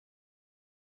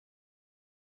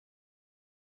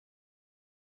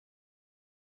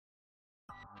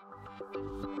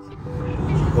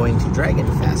Going to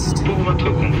Dragonfest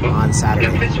on Saturday.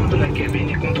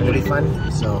 It'll be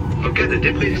fun, so... En cas de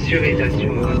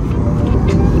dépressurisation...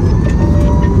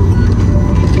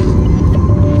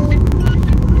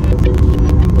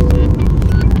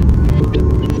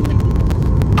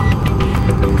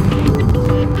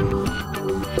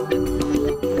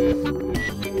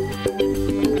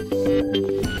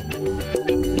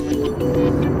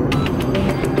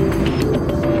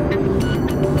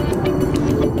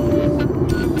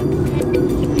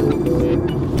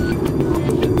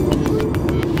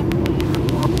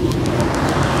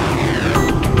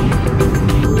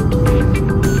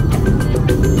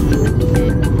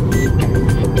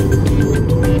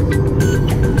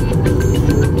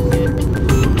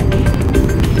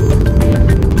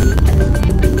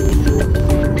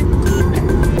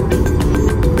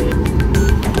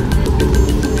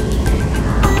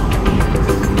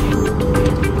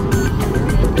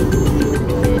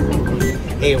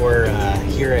 Hey, we're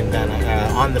here in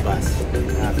on the bus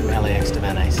from LAX to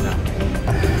Van Nuys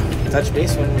now. Touch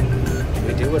base when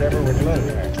we do whatever we're doing.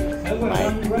 My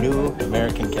new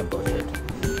American Kenpo shirt.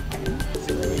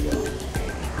 So there we go.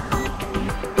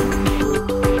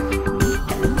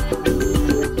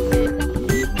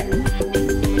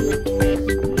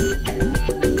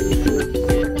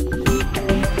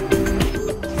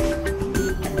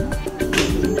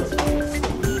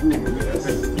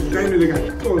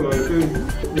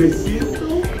 Besito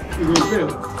y golpeo.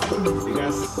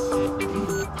 Digas.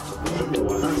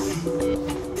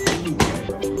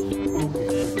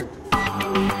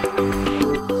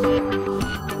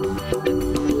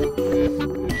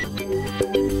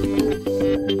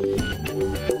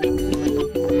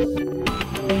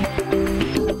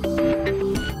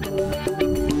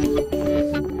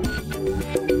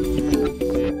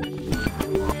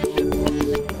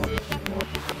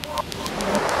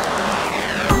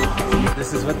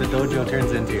 This is what the dojo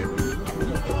turns into.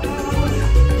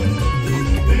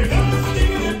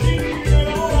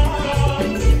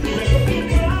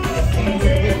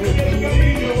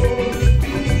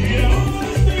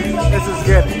 This is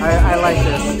good. I like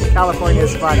this. California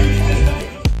is fun.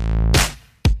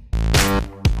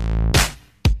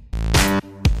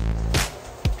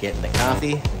 Getting the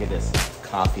coffee. Look at this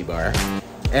coffee bar.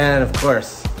 And of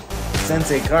course,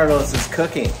 Sensei Carlos is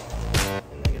cooking.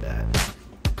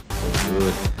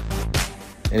 Good.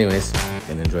 Anyways,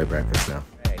 gonna enjoy breakfast now.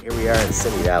 Alright, here we are in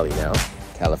City Valley now,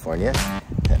 California,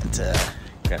 at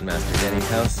Grandmaster Denny's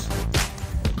house.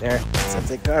 Right there,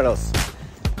 Sensei Carlos.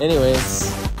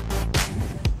 Anyways,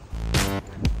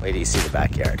 wait till you see the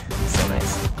backyard. It's so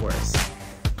nice, of course.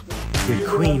 The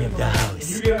queen of the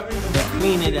house. The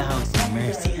queen of the house of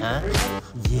mercy, huh?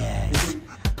 Yes.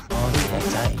 Oh,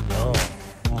 yes, I know.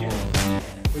 Oh,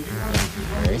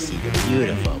 Mercy, the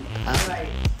beautiful puppy.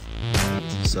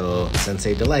 So,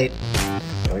 Sensei Delight.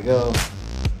 Here we go.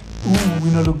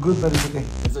 We don't look good, but it's okay.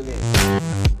 It's okay.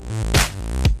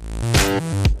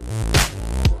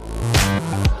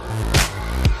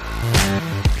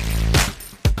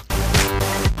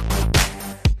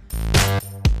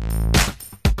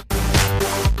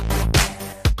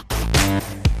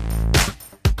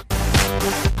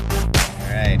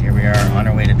 Alright, here we are on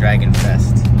our way to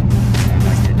Dragonfest.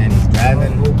 Master Denny's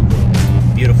driving.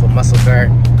 Beautiful muscle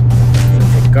cart.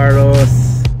 Carlos.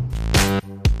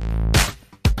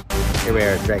 Here we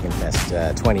are at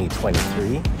Dragonfest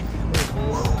 2023.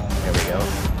 There we go.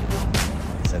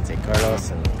 Sensei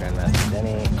Carlos and Grandmaster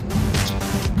Denny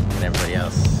and everybody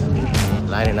else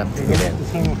lining up to get in.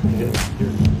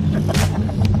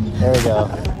 There we go.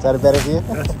 Is that a better view?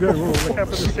 That's good. We'll look up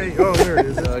at the shade. Oh, there it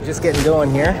is. So just getting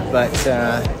going here, but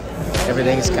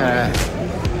everything's kind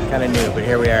of new. But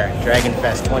here we are,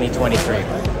 Dragonfest 2023.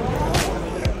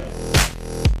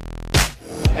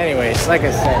 Anyways, like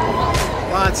I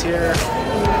said, lots here.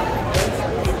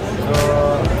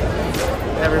 So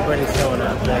everybody's showing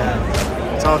up.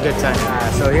 It's all good time.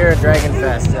 So here at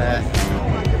Dragonfest, that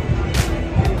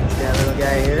little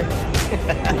guy here,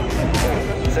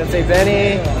 Sensei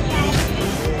Benny.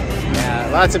 Yeah,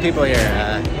 lots of people here.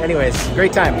 Anyways,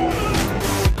 great time.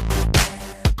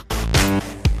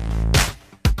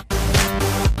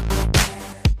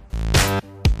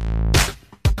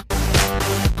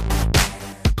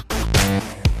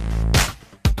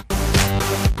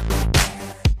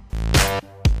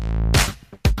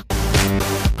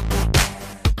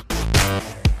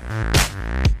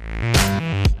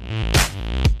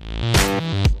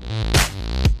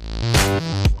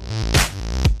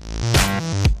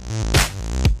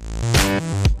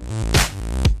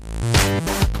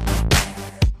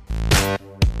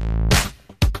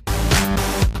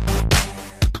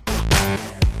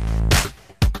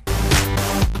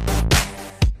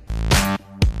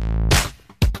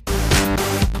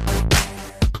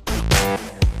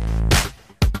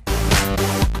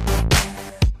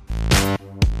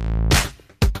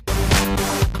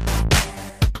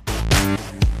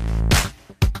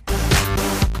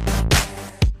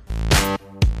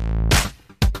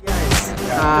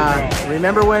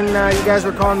 Remember when you guys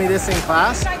were calling me this in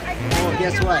class? Well,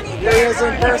 guess what? Here he is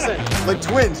in person. Like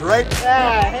twins, right?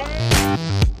 Yeah.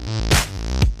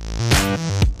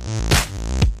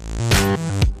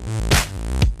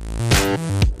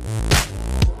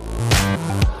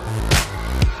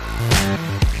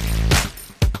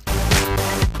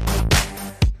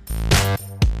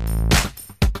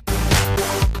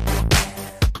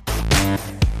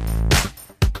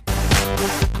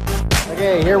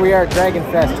 Okay, here we are at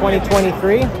Dragonfest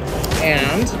 2023,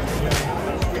 and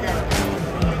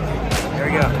there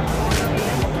we go.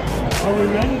 Are we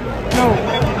ready? No.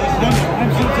 I'm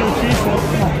sitting in Chico.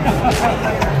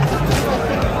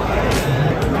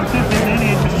 I'm sitting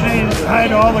in just saying hi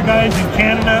to all the guys in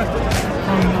Canada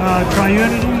from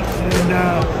Triunity,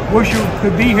 and wish you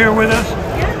could be here with us.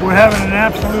 We're having an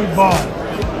absolute ball.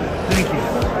 Thank you.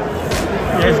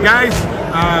 Yes, guys,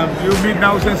 you meet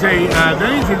now Sensei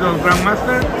Dennis, he's our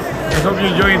Grandmaster. I hope you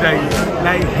enjoy that.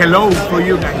 Like, hello for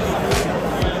you guys.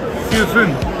 See you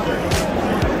soon.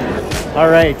 All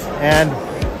right, and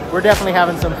we're definitely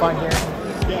having some fun here,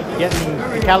 getting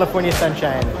the California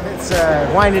sunshine. It's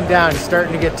winding down,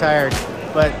 starting to get tired,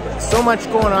 but so much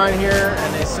going on here,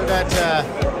 and they still got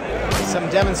some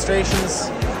demonstrations.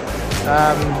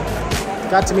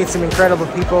 Got to meet some incredible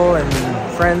people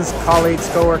and friends, colleagues,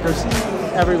 co-workers,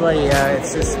 everybody.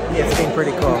 It's been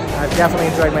pretty cool. I've definitely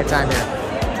enjoyed my time here.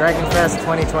 Dragonfest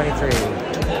 2023.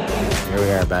 Here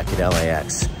we are back at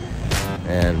LAX,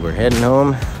 and we're heading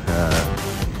home.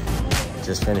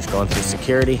 Just finished going through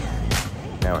security.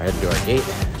 Now we're heading to our gate.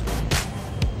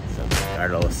 So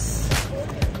regardless,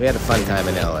 we had a fun time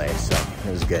in LA, so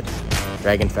it was good.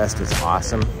 Dragonfest was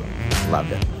awesome.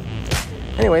 Loved it.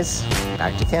 Anyways,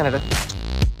 back to Canada.